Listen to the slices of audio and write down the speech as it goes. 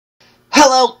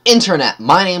Hello Internet,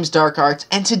 my name's Dark Arts,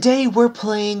 and today we're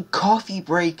playing Coffee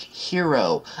Break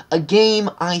Hero, a game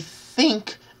I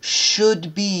think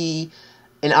should be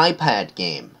an iPad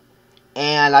game.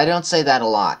 And I don't say that a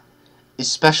lot,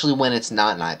 especially when it's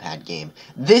not an iPad game.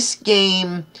 This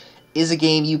game is a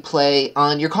game you play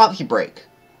on your coffee break,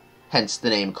 hence the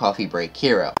name Coffee Break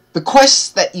Hero. The quests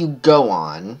that you go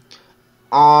on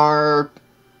are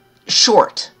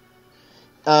short.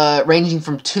 Ranging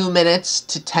from 2 minutes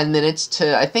to 10 minutes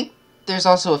to, I think there's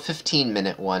also a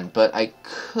 15-minute one, but I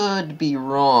could be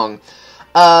wrong.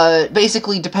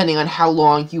 Basically, depending on how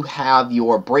long you have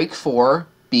your break for,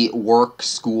 be it work,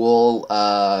 school,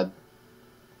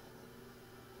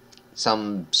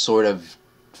 some sort of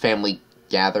family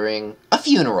gathering, a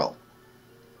funeral.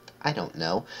 I don't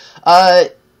know.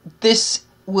 This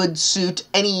would suit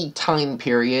any time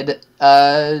period,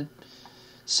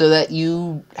 so that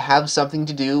you have something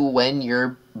to do when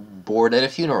you're bored at a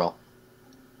funeral.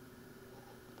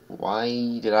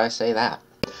 Why did I say that?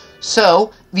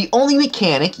 So, the only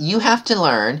mechanic you have to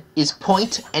learn is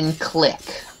point and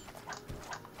click.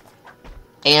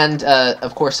 And,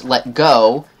 of course, let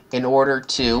go in order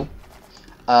to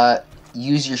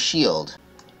use your shield.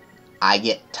 I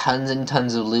get tons and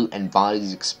tons of loot and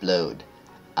bodies explode.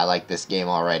 I like this game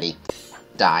already.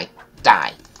 Die.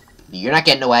 Die. You're not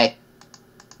getting away.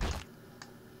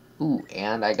 Ooh,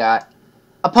 and I got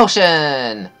a potion!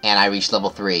 And I reached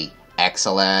level 3.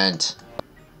 Excellent!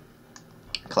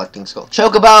 Collecting skull.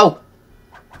 Chocobo!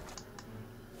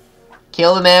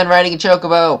 Kill the man riding a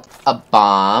chocobo! A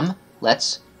bomb.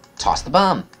 Let's toss the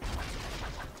bomb.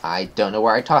 I don't know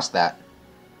where I tossed that.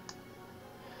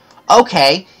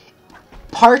 Okay.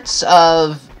 Parts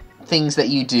of things that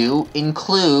you do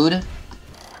include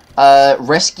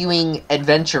rescuing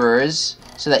adventurers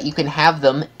so that you can have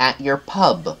them at your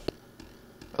pub.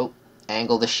 Oh,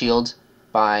 angle the shield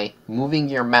by moving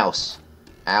your mouse.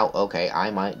 Ow, okay,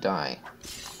 I might die.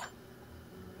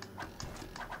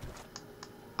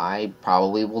 I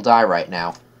probably will die right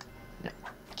now. No.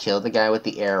 Kill the guy with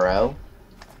the arrow.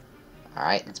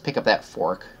 Alright, let's pick up that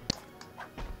fork.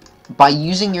 By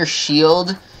using your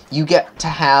shield, you get to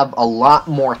have a lot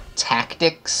more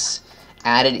tactics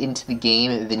added into the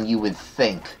game than you would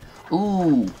think.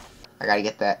 Ooh, I gotta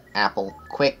get that apple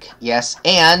quick. Yes,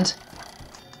 and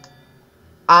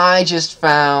I just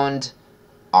found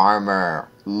armor.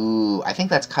 Ooh, I think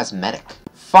that's cosmetic.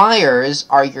 Fires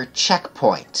are your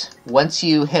checkpoint. Once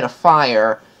you hit a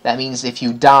fire, that means if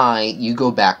you die, you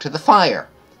go back to the fire.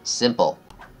 Simple.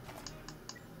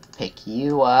 Pick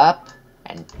you up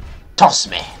and toss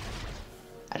me.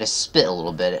 I just spit a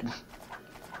little bit.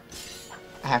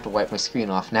 I have to wipe my screen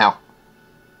off now.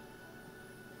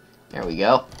 There we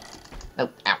go. Oh,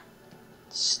 ow.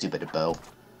 Stupid bow.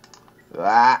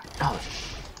 Ah. Oh.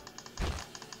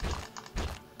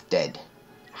 Dead.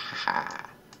 Ha.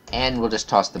 And we'll just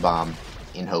toss the bomb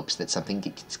in hopes that something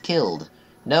gets killed.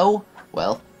 No?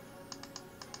 Well.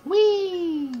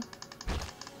 Whee!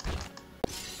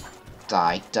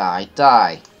 Die, die,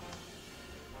 die.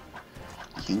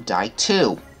 You die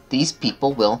too. These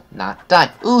people will not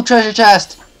die. Ooh, treasure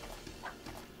chest!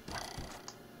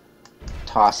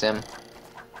 Toss him.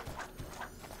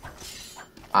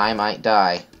 I might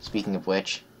die. Speaking of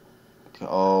which.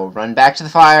 Oh, run back to the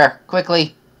fire!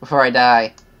 Quickly! Before I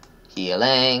die.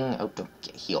 Healing. Oh, don't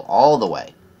heal all the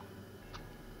way.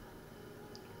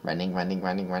 Running, running,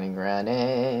 running, running,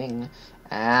 running.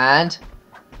 And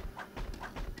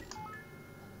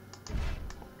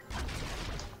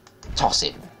toss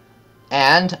him.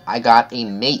 And I got a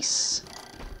mace.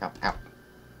 Ow, ow.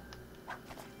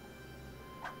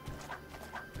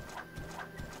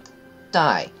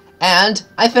 Die. And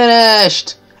I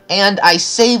finished! And I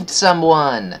saved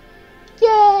someone!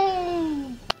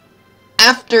 Yay!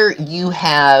 After you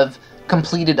have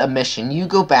completed a mission, you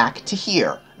go back to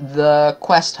here, the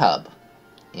quest hub,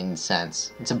 in a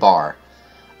sense. It's a bar.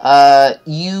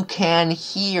 You can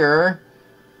here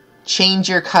change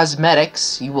your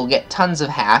cosmetics. You will get tons of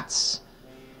hats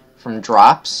from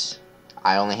drops.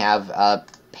 I only have a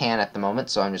pan at the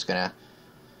moment, so I'm just gonna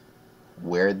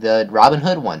wear the Robin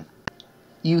Hood one.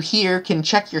 You here can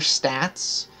check your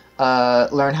stats,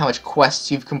 learn how much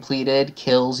quests you've completed,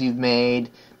 kills you've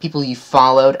made, people you've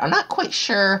followed. I'm not quite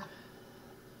sure.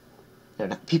 No,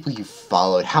 not people you've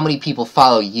followed. How many people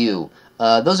follow you?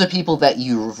 Those are people that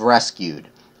you've rescued.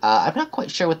 I'm not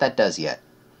quite sure what that does yet.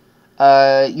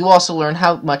 You also learn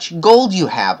how much gold you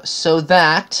have, so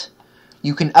that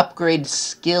you can upgrade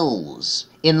skills.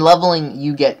 In leveling,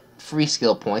 you get free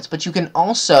skill points, but you can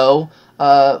also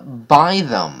buy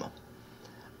them.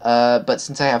 But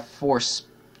since I have 4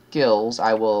 skills,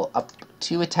 I will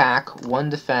 2 attack, 1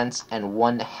 defense, and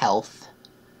 1 health.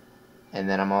 And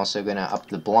then I'm also going to up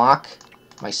the block,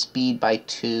 my speed by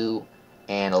 2,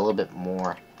 and a little bit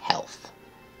more health.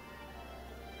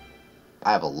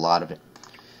 I have a lot of it.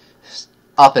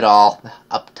 Up it all.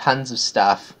 Up tons of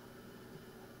stuff.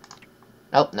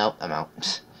 Nope, I'm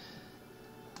out.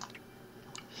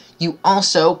 You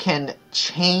also can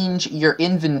change your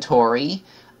inventory,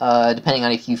 depending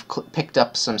on if you've picked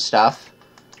up some stuff.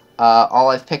 All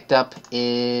I've picked up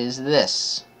is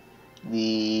this.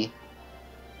 The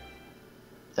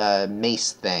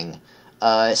mace thing.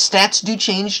 Stats do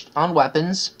change on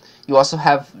weapons. You also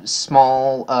have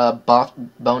small buff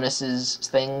bonuses,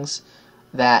 things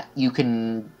that you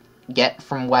can get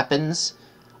from weapons.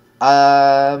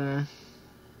 For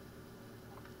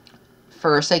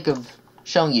sake of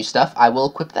showing you stuff, I will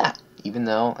equip that, even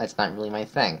though that's not really my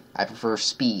thing. I prefer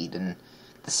speed and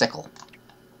the sickle.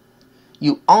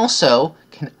 You also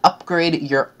can upgrade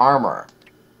your armor.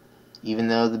 Even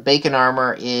though the bacon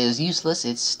armor is useless,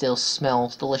 it still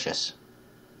smells delicious.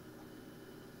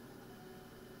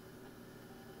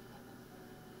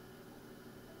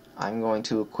 I'm going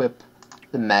to equip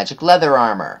the magic leather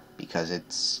armor, because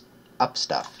it's up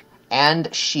stuff.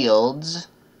 And shields.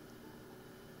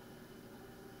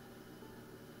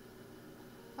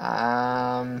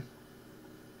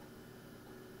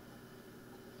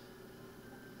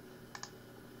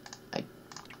 I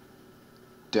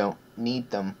don't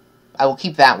need them. I will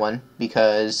keep that one,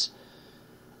 because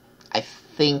I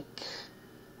think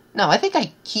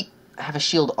I have a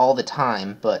shield all the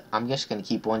time, but I'm just going to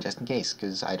keep one just in case,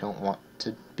 because I don't want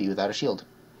to be without a shield.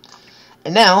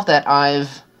 And now that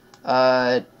I've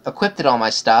equipped all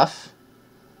my stuff,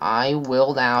 I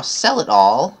will now sell it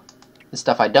all, the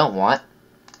stuff I don't want,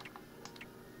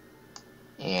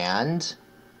 and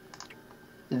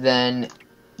then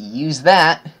use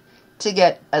that to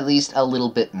get at least a little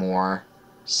bit more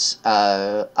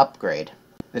upgrade.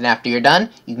 Then after you're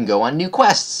done, you can go on new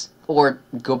quests, or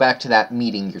go back to that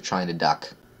meeting you're trying to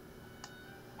duck.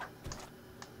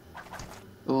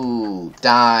 Ooh,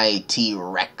 die,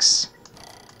 T-Rex.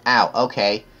 Ow,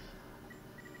 okay.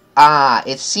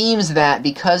 It seems that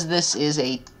because this is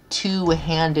a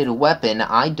two-handed weapon,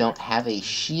 I don't have a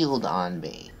shield on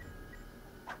me.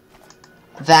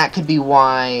 That could be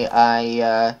why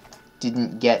I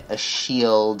didn't get a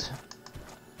shield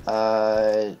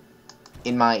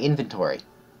in my inventory.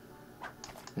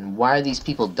 And why are these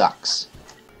people ducks?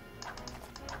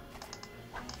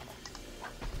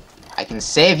 I can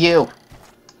save you!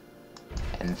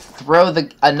 And throw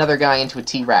another guy into a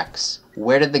T-Rex.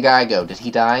 Where did the guy go? Did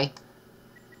he die?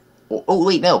 Oh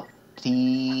wait, no. Did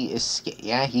he escape?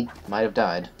 Yeah, he might have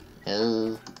died.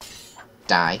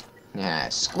 Die. Yeah,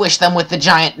 squish them with the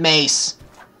giant mace!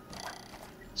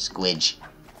 Squidge.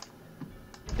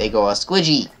 They go a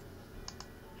squidgy.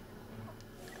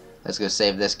 Let's go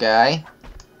save this guy.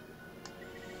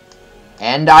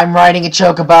 And I'm riding a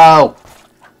chocobo!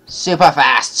 Super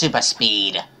fast, super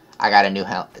speed. I got a new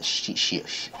helmet,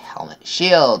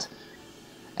 shield.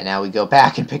 And now we go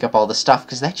back and pick up all the stuff,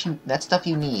 because that's stuff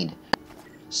you need.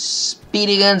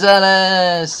 Speedy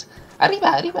Gonzales!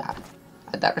 Arriba, arriba!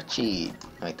 Adarchi.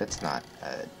 Wait, that's not,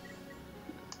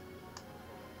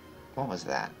 what was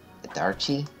that?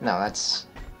 Adarchi? No, that's...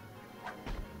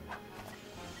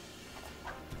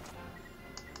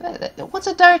 What's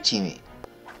Adarchi mean?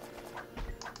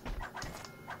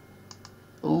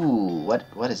 Ooh,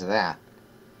 what is that?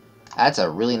 That's a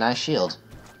really nice shield.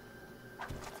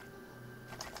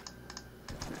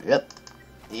 Yep.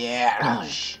 Yeah.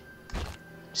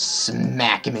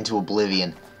 Smack him into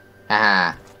oblivion.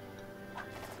 Haha.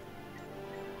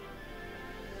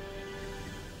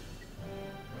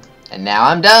 And now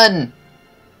I'm done!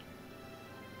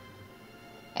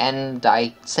 And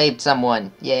I saved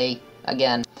someone. Yay.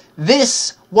 Again.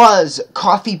 This was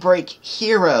Coffee Break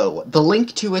Hero. The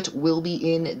link to it will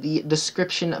be in the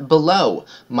description below.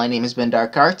 My name is Ben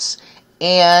Dark Arts,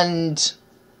 and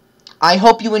I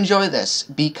hope you enjoy this,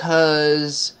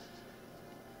 because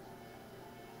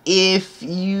if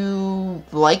you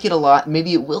like it a lot,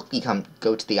 maybe it will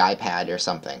go to the iPad or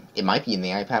something. It might be in the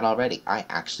iPad already. I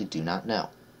actually do not know.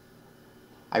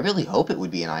 I really hope it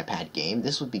would be an iPad game.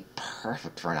 This would be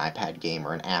perfect for an iPad game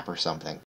or an app or something.